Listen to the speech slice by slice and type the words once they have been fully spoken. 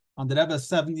On the Rebbe's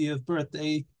 70th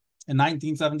birthday in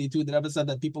 1972, the Rebbe said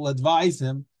that people advise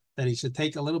him that he should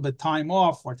take a little bit time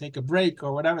off or take a break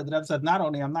or whatever. The Rebbe said, not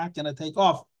only I'm not going to take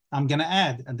off, I'm going to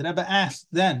add. And the Rebbe asked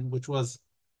then, which was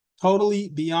totally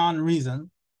beyond reason,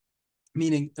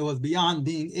 meaning it was beyond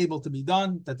being able to be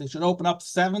done, that they should open up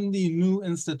 70 new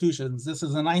institutions. This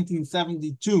is in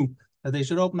 1972, that they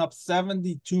should open up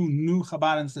 72 new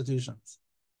Chabad institutions.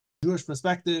 Jewish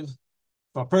perspective,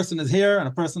 if a person is here and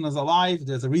a person is alive,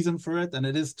 there's a reason for it, and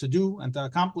it is to do and to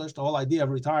accomplish. The whole idea of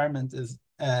retirement is,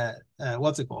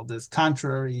 is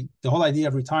contrary. The whole idea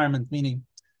of retirement, meaning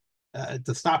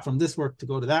to stop from this work to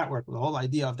go to that work, the whole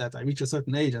idea of that I reach a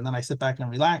certain age and then I sit back and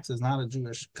relax is not a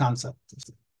Jewish concept.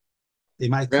 They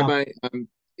might come, Rabbi,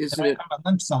 isn't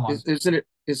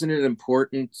it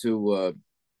important to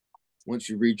once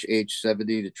you reach age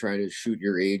 70 to try to shoot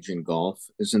your age in golf?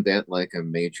 Isn't that like a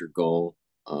major goal?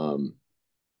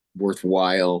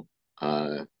 Worthwhile,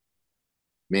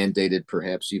 mandated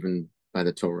perhaps even by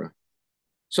the Torah.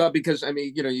 So, because I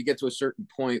mean, you get to a certain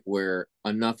point where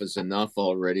enough is enough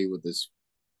already with this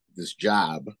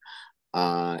job,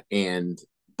 but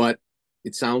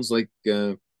it sounds like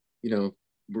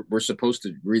we're supposed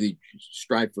to really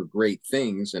strive for great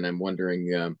things, and I'm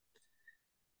wondering.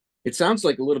 It sounds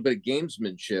like a little bit of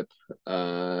gamesmanship,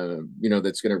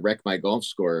 that's going to wreck my golf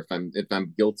score if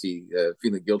I'm guilty,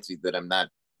 feeling guilty that I'm not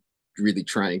really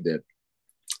trying to,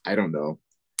 I don't know,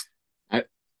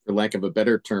 for lack of a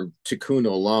better term, tikkun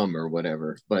olam or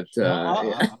whatever. But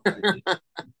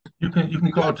you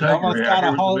can call Tiger.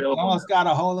 Almost got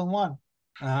a hole in one.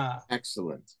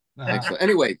 Excellent. Excellent.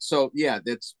 Anyway, so yeah,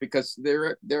 that's because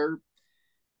they're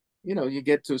you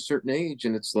get to a certain age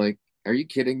and it's like, are you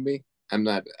kidding me? I'm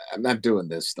not doing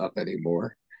this stuff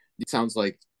anymore. It sounds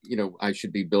like, I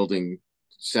should be building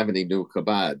 70 new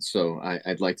Chabad. So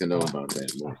I'd like to know about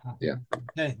that more. Yeah.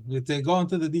 Okay. To go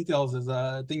into the details is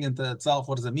a thing into itself.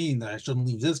 What does it mean that I shouldn't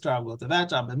leave this job, go to that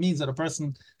job? It means that a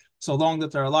person, so long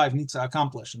that they're alive, needs to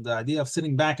accomplish. And the idea of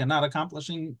sitting back and not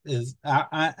accomplishing is,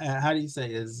 how do you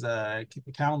say, is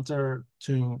counter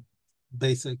to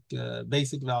basic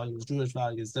values, Jewish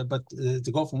values. But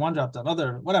to go from one job to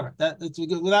another, whatever.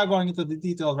 Without going into the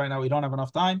details right now, we don't have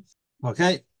enough time.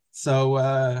 Okay, so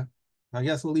I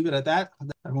guess we'll leave it at that.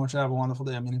 Everyone should have a wonderful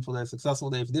day, a meaningful day, a successful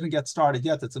day. If you didn't get started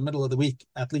yet, it's the middle of the week.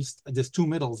 At least there's 2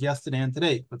 middles, yesterday and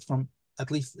today. But at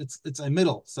least it's a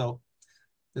middle. So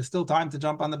there's still time to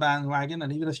jump on the bandwagon.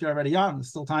 And even if you're already on, there's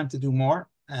still time to do more.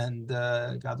 And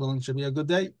God willing, it should be a good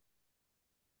day.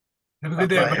 Have a good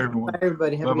day, everyone. Bye,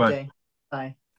 everybody. Have a good day. Bye.